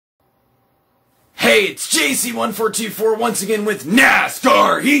Hey, it's JC1424 once again with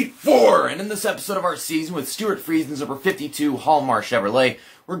NASCAR Heat 4! And in this episode of our season with Stewart Friesen's number 52 Hallmark Chevrolet,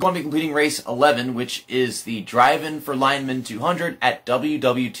 we're going to be completing race 11, which is the Drive-In for Lineman 200 at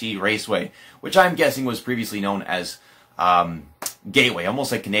WWT Raceway, which I'm guessing was previously known as Gateway,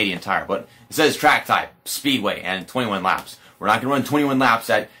 almost like Canadian Tire, but it says track type, Speedway, and 21 laps. We're not going to run 21 laps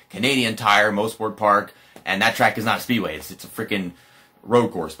at Canadian Tire, Motorsport Park, and that track is not Speedway. It's a freaking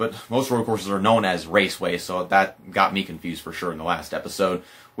road course, but most road courses are known as Raceway, so that got me confused for sure in the last episode,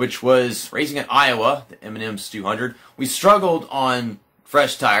 which was racing at Iowa, the M&M's 200. We struggled on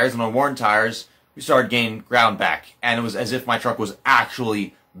fresh tires, and on worn tires, we started gaining ground back, and it was as if my truck was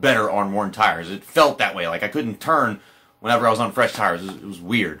actually better on worn tires. It felt that way, like I couldn't turn whenever I was on fresh tires. It was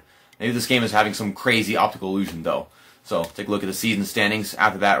weird. Maybe this game is having some crazy optical illusion, though. So, take a look at the season standings.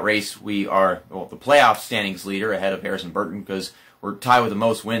 After that race, we are, well, the playoff standings leader ahead of Harrison Burton, because we're tied with the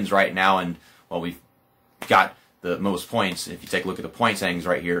most wins right now, and, well, we've got the most points. If you take a look at the point standings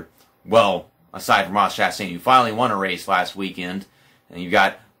right here, well, aside from Ross Chastain, who finally won a race last weekend, and you've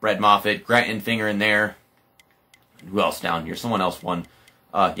got Brett Moffitt, Grant Enfinger in there. Who else down here? Someone else won.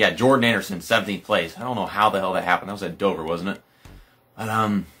 Yeah, Jordan Anderson, 17th place. I don't know how the hell that happened. That was at Dover, wasn't it?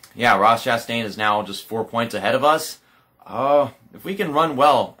 But, yeah, Ross Chastain is now just 4 points ahead of us. If we can run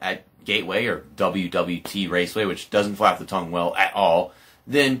well at Gateway or WWT Raceway, which doesn't flap the tongue well at all,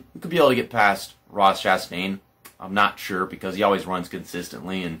 then we could be able to get past Ross Chastain. I'm not sure because he always runs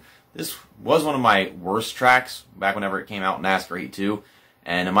consistently, and this was one of my worst tracks back whenever it came out in NASCAR Heat 2,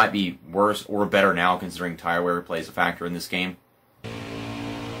 and it might be worse or better now considering tire wear plays a factor in this game.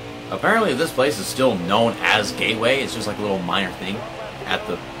 Apparently this place is still known as Gateway. It's just like a little minor thing at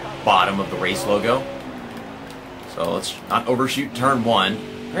the bottom of the race logo. So let's not overshoot turn 1.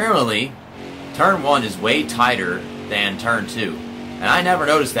 Apparently, turn 1 is way tighter than turn 2. And I never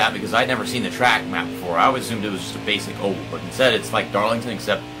noticed that because I'd never seen the track map before. I always assumed it was just a basic oval, but instead it's like Darlington,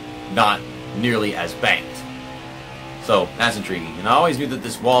 except not nearly as banked. So, that's intriguing. And I always knew that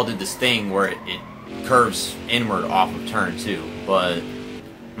this wall did this thing where it curves inward off of turn 2, but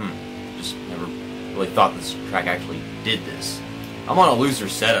just never really thought this track actually did this. I'm on a looser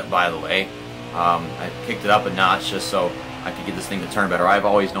setup, by the way. I picked it up a notch just so I could get this thing to turn better. I've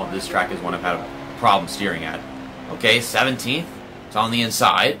always known this track is one I've had a problem steering at. Okay, 17th. It's on the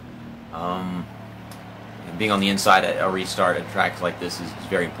inside. And being on the inside at a restart at tracks like this is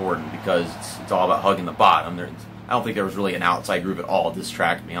very important because it's all about hugging the bottom. I don't think there was really an outside groove at all at this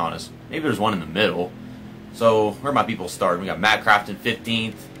track, to be honest. Maybe there's one in the middle. So, where are my people starting? We got Matt Craft in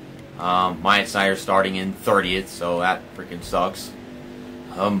 15th. Myatt Snyder starting in 30th, so that freaking sucks.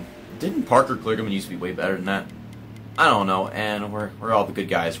 Didn't Parker Kligerman used to be way better than that? I don't know, and we're all the good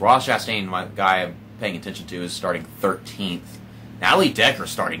guys. Ross Chastain, my guy I'm paying attention to, is starting 13th. Natalie Decker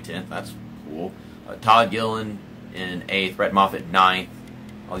starting 10th. That's cool. Todd Gillen in 8th. Brett Moffitt 9th.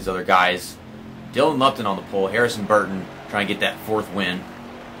 All these other guys. Dylan Lupton on the pole. Harrison Burton trying to get that 4th win.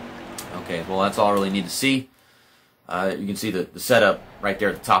 Okay, well, that's all I really need to see. You can see the setup right there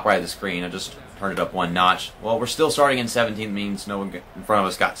at the top right of the screen. I just turned it up one notch. Well, we're still starting in 17th, means no one in front of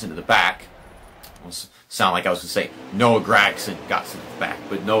us got sent to the back. Almost sound like I was going to say Noah Gragson got sent to the back,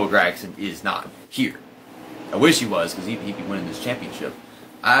 but Noah Gragson is not here. I wish he was, because he'd be winning this championship.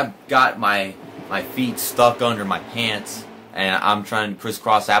 I've got my feet stuck under my pants, and I'm trying to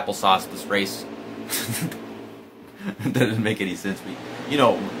crisscross applesauce this race. That doesn't make any sense to me. You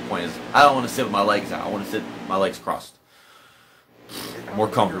know what the point is. I don't want to sit with my legs out. I want to sit with my legs crossed. More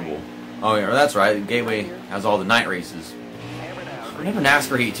comfortable. Oh yeah, that's right. Gateway has all the night races. Whenever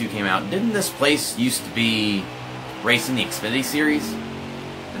NASCAR Heat 2 came out, didn't this place used to be racing the Xfinity Series?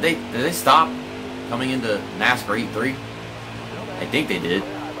 Did they stop coming into NASCAR Heat 3? I think they did.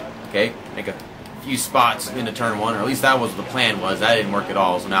 Okay, make a few spots into turn 1, or at least that was the plan was. That didn't work at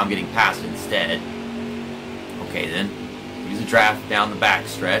all, so now I'm getting past it instead. Okay then, use the draft down the back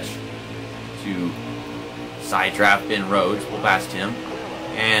stretch to side draft Ben Rhodes. We'll past him.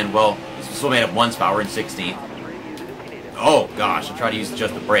 And, well, this was still made up one spot. We're in 16th. Oh, gosh, I tried to use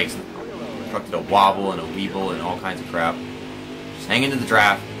just the brakes. The truck did a wobble and a weeble and all kinds of crap. Just hang into the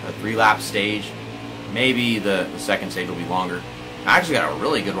draft, a 3-lap stage. Maybe the second stage will be longer. I actually got a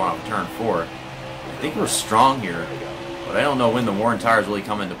really good run off of turn 4. I think we're strong here, but I don't know when the worn tires really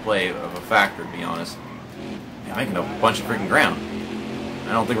come into play of a factor, to be honest. I'm making a bunch of freaking ground.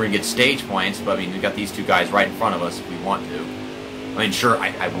 I don't think we're going to get stage points, but I mean, we've got these two guys right in front of us if we want to. I mean, sure,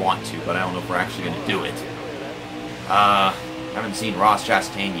 I want to, but I don't know if we're actually going to do it. Haven't seen Ross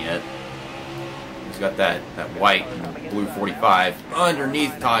Chastain yet. He's got that white and blue 45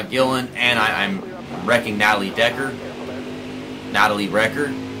 underneath Todd Gillen, and I'm wrecking Natalie Decker. Natalie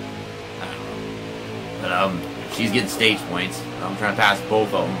Wrecker. But she's getting stage points. I'm trying to pass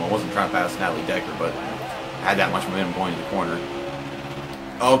both of them. I wasn't trying to pass Natalie Decker, but I had that much momentum going to the corner.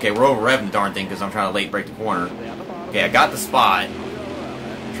 Okay, we're over revving the darn thing because I'm trying to late break the corner. Okay, I got the spot.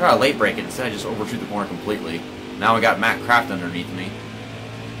 I'm trying to late break it instead I just overshoot the corner completely. Now we got Matt Kraft underneath me.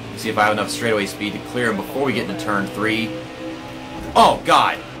 Let's see if I have enough straightaway speed to clear him before we get into turn 3. Oh,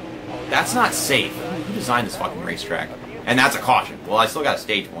 God. That's not safe. Who designed this fucking racetrack? And that's a caution. Well, I still got a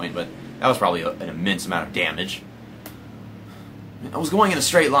stage point, but that was probably an immense amount of damage. I was going in a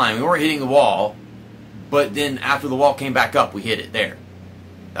straight line. We weren't hitting the wall, but then after the wall came back up, we hit it there.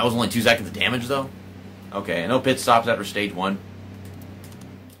 That was only 2 seconds of damage, though. Okay, no pit stops after stage 1.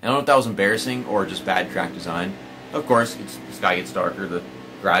 I don't know if that was embarrassing or just bad track design. Of course, the sky gets darker, the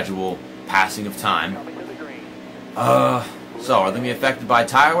gradual passing of time. So, are they going to be affected by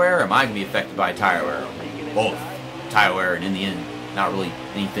tire wear, or am I going to be affected by tire wear? Both. Tire wear, and in the end, not really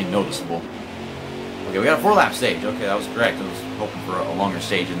anything noticeable. Okay, we got a 4-lap stage. Okay, that was correct. I was hoping for a longer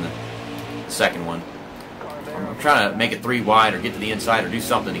stage in the second one. I'm trying to make it 3 wide, or get to the inside, or do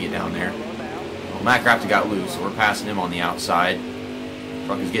something to get down there. Well, Matt Crafton got loose, so we're passing him on the outside.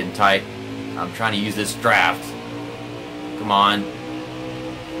 Truck is getting tight. I'm trying to use this draft. Come on.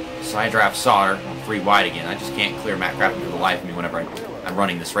 Side draft solder. I'm 3 wide again. I just can't clear Matt Crafton for the life of me whenever I'm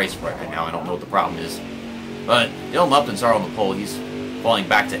running this race right now. I don't know what the problem is. But Dylan Lupton's are on the pole. He's falling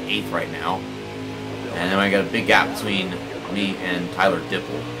back to 8th right now. And then I got a big gap between me and Tyler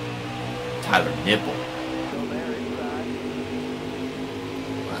Dipple. Tyler Nipple.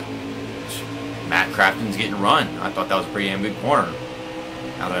 Matt Crafton's getting run. I thought that was a pretty damn good corner.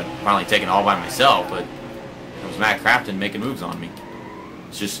 Now that I've finally taken it all by myself, but it was Matt Crafton making moves on me.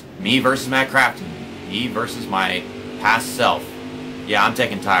 It's just me versus Matt Crafton. Me versus my past self. Yeah, I'm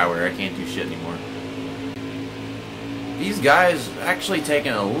taking tire wear. I can't do shit anymore. These guys actually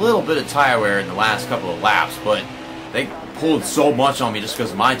taken a little bit of tire wear in the last couple of laps, but they pulled so much on me just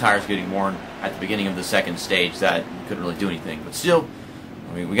because my tires getting worn at the beginning of the second stage that we couldn't really do anything. But still,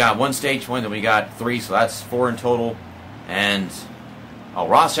 I mean, we got 1 stage point, then we got 3, so that's 4 in total. And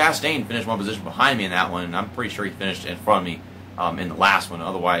Ross Chastain finished 1 position behind me in that one, and I'm pretty sure he finished in front of me in the last one.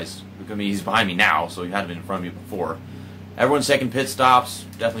 Otherwise, he's behind me now, so he hadn't been in front of me before. Everyone's taking pit stops.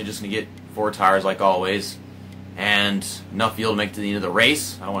 Definitely just going to get 4 tires like always. And enough fuel to make it to the end of the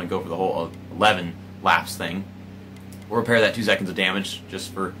race. I don't want to go for the whole 11 laps thing. We'll repair that 2 seconds of damage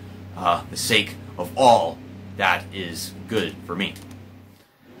just for the sake of all that is good for me.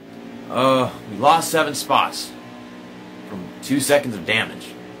 We lost 7 spots from 2 seconds of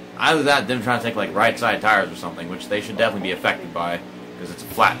damage. Either that, them trying to take like right side tires or something, which they should definitely be affected by because it's a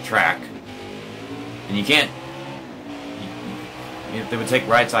flat track. And you can't. If they would take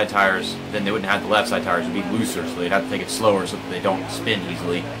right side tires, then they wouldn't have the left side tires. It would be looser, so they'd have to take it slower so that they don't spin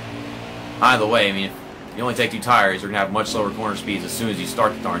easily. Either way, I mean, if you only take 2 tires, you're going to have much slower corner speeds as soon as you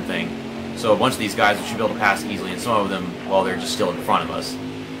start the darn thing. So a bunch of these guys should be able to pass easily, and some of them, well, they're just still in front of us.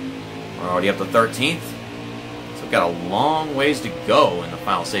 We're already up to 13th, so we've got a long ways to go in the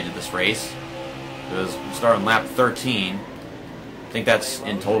final stage of this race. Because we start on lap 13. I think that's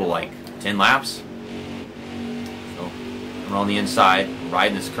in total like 10 laps. We're on the inside,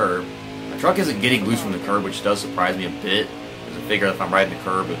 riding this curb. My truck isn't getting loose from the curb, which does surprise me a bit. Because I figure if I'm riding the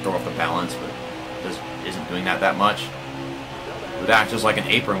curb, it would throw off the balance, but it just isn't doing that much. It would act just like an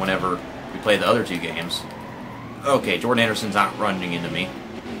apron whenever we play the other 2 games. Okay, Jordan Anderson's not running into me.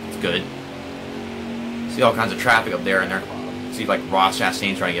 It's good. See all kinds of traffic up there, and there. See like Ross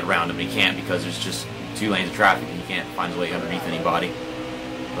Chastain's trying to get around him, but he can't because there's just 2 lanes of traffic and he can't find his way underneath anybody.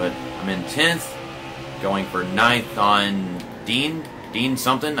 But I'm in 10th. Going for 9th on Dean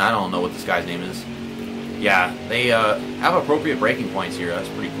something. I don't know what this guy's name is. Yeah, they have appropriate braking points here. That's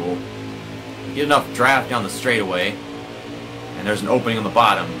pretty cool. Get enough draft down the straightaway, and there's an opening on the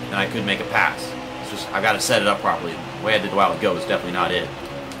bottom, and I could make a pass. It's just I got to set it up properly. The way I did a while ago is definitely not it.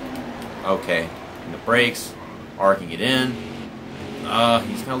 Okay, and the brakes, arcing it in.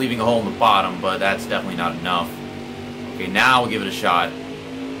 He's kind of leaving a hole in the bottom, but that's definitely not enough. Okay, now we'll give it a shot.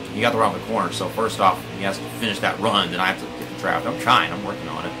 He got the run on the corner, so first off, he has to finish that run, then I have to get the draft. I'm trying, I'm working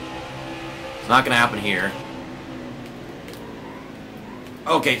on it. It's not going to happen here.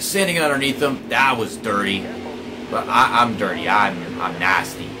 Okay, standing underneath him, that was dirty. But I'm dirty, I'm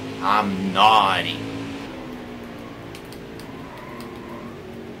nasty, I'm naughty.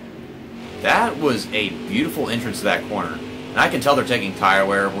 That was a beautiful entrance to that corner. And I can tell they're taking tire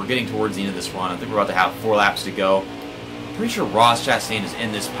wear. We're getting towards the end of this run. I think we're about to have 4 laps to go. Pretty sure Ross Chastain is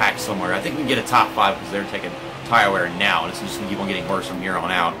in this pack somewhere. I think we can get a top 5 because they're taking tire wear now, and it's just going to keep on getting worse from here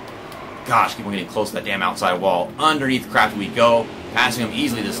on out. Gosh, keep on getting close to that damn outside wall. Underneath Kraft we go. Passing him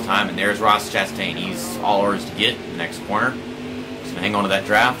easily this time, and there's Ross Chastain. He's all ours to get in the next corner. Just going to hang on to that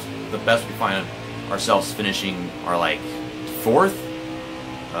draft. The best we find ourselves finishing are like 4th.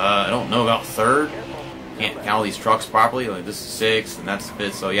 I don't know about 3rd. Can't count all these trucks properly. Like this is 6th, and that's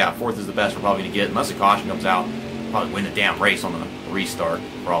 5th. So yeah, 4th is the best we're probably going to get. Unless the caution comes out, probably win the damn race on the restart,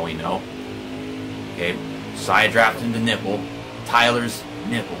 for all we know. Okay, side draft into nipple. Tyler's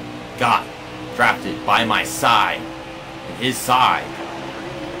nipple. Got drafted by my side. And his side.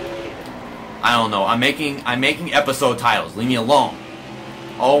 I don't know. I'm making episode titles. Leave me alone.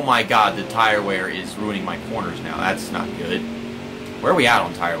 Oh my god, the tire wear is ruining my corners now. That's not good. Where are we at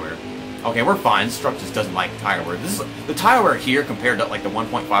on tire wear? Okay, we're fine. This truck just doesn't like tire wear. This is the tire wear here compared to like the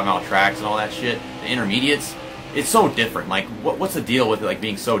 1.5 mile tracks and all that shit. The intermediates, it's so different. Like, what's the deal with it like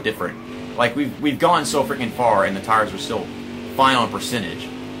being so different? Like we've gone so freaking far and the tires are still fine on percentage,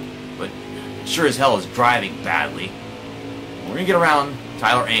 but sure as hell is driving badly. We're gonna get around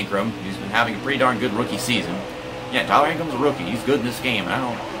Tyler Ankrum. He's been having a pretty darn good rookie season. Yeah, Tyler Ankrum's a rookie. He's good in this game, and I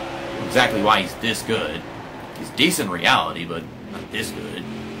don't know exactly why he's this good. He's decent in reality, but not this good.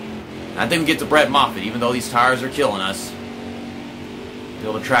 And I think we get to Brett Moffitt, even though these tires are killing us. Be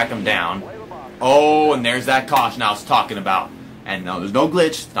able to track him down. Oh, and there's that caution I was talking about. And no, there's no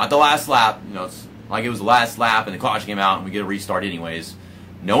glitch. It's not the last lap. You know, it's like it was the last lap, and the caution came out, and we get a restart anyways.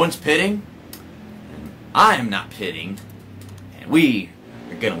 No one's pitting. And I am not pitting. And we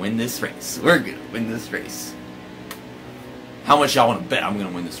are going to win this race. We're going to win this race. How much y'all want to bet I'm going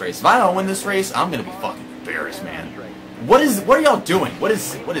to win this race? If I don't win this race, I'm going to be fucking embarrassed, man. What are y'all doing? What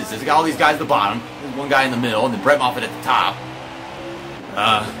is this? We got all these guys at the bottom, there's one guy in the middle, and then Brett Moffitt at the top.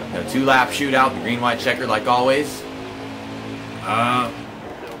 Got a 2-lap shootout, the green-white checker like always.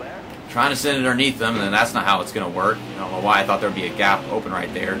 Trying to send it underneath them, and then that's not how it's going to work. I don't know why I thought there would be a gap open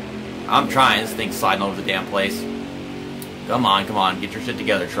right there. I'm trying. This thing's sliding over the damn place. Come on, get your shit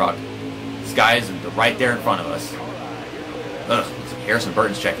together, truck. This guy is right there in front of us. Ugh, looks like Harrison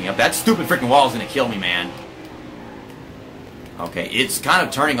Burton's checking up. That stupid freaking wall is going to kill me, man. Okay, it's kind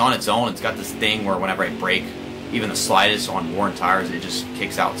of turning on its own. It's got this thing where whenever I brake, even the slightest on worn tires, it just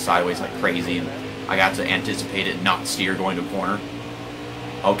kicks out sideways like crazy, and I got to anticipate it, not steer going to a corner.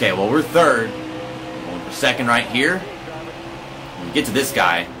 Okay, well, we're 3rd. Going for 2nd right here. When we get to this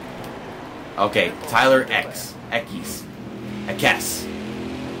guy. Okay, Tyler Eckes.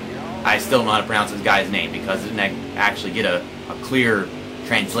 I still don't know how to pronounce this guy's name because I didn't actually get a clear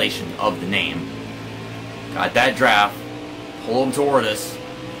translation of the name. Got that draft. Pull him toward us.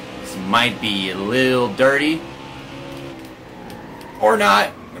 This might be a little dirty. Or not.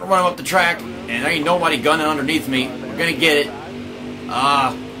 I'm going to run him up the track, and there ain't nobody gunning underneath me. We're going to get it.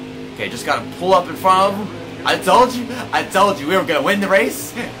 Okay, just got to pull up in front of him. I told you we were going to win the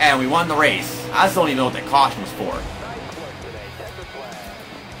race, and we won the race. I just don't even know what that caution was for.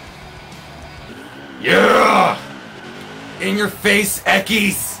 Yeah! In your face,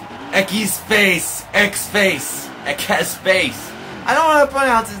 Eckes! Eckes face! X face! Eckes face! I don't know how to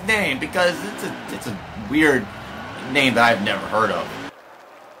pronounce his name because it's a weird name that I've never heard of.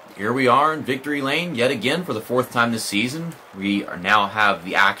 Here we are in victory lane yet again for the 4th time this season. We now have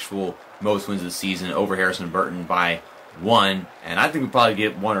the actual most wins of the season over Harrison Burton by 1, and I think we probably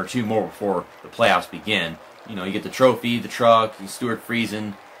get 1 or 2 more before the playoffs begin. You know, you get the trophy, the truck, Stewart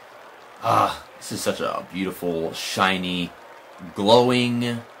Friesen. This is such a beautiful, shiny,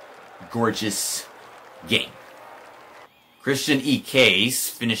 glowing, gorgeous game. Christian Eckes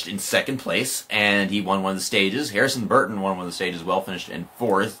finished in 2nd place, and he won one of the stages. Harrison Burton won one of the stages as well, finished in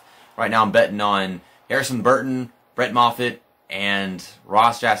 4th. Right now I'm betting on Harrison Burton, Brett Moffitt, and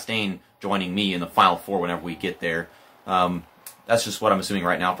Ross Chastain joining me in the Final 4 whenever we get there. That's just what I'm assuming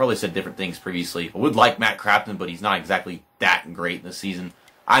right now. Probably said different things previously. I would like Matt Crafton, but he's not exactly that great this season.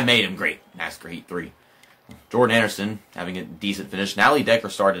 I made him great in NASCAR Heat 3. Jordan Anderson having a decent finish. Natalie Decker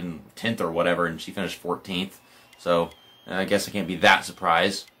started in 10th or whatever, and she finished 14th. So I guess I can't be that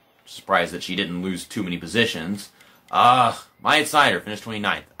surprised. Surprised that she didn't lose too many positions. Myatt Snyder finished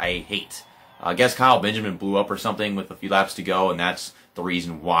 29th. I hate. I guess Kyle Benjamin blew up or something with a few laps to go, and that's the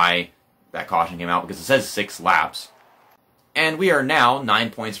reason why that caution came out, because it says 6 laps. And we are now 9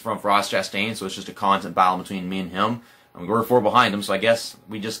 points from Ross Chastain, so it's just a constant battle between me and him. And we were 4 behind him, so I guess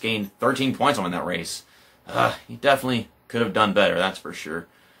we just gained 13 points on him in that race. He definitely could have done better, that's for sure.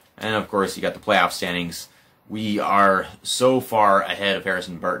 And of course, you got the playoff standings. We are so far ahead of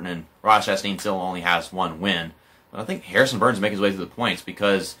Harrison Burton, and Ross Chastain still only has 1 win. But I think Harrison Burton's making his way through the points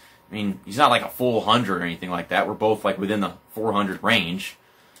because, I mean, he's not like a full 100 or anything like that. We're both like within the 400 range.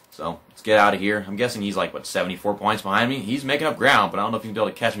 So let's get out of here. I'm guessing he's like, what, 74 points behind me? He's making up ground, but I don't know if he's going to be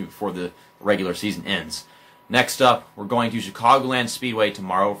able to catch me before the regular season ends. Next up, we're going to Chicagoland Speedway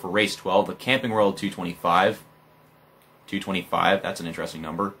tomorrow for race 12, the Camping World 225. 225, that's an interesting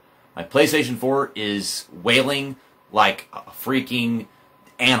number. My PlayStation 4 is wailing like a freaking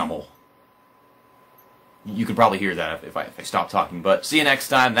animal. You can probably hear that if I stop talking. But see you next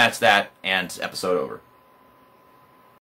time. That's that, and episode over.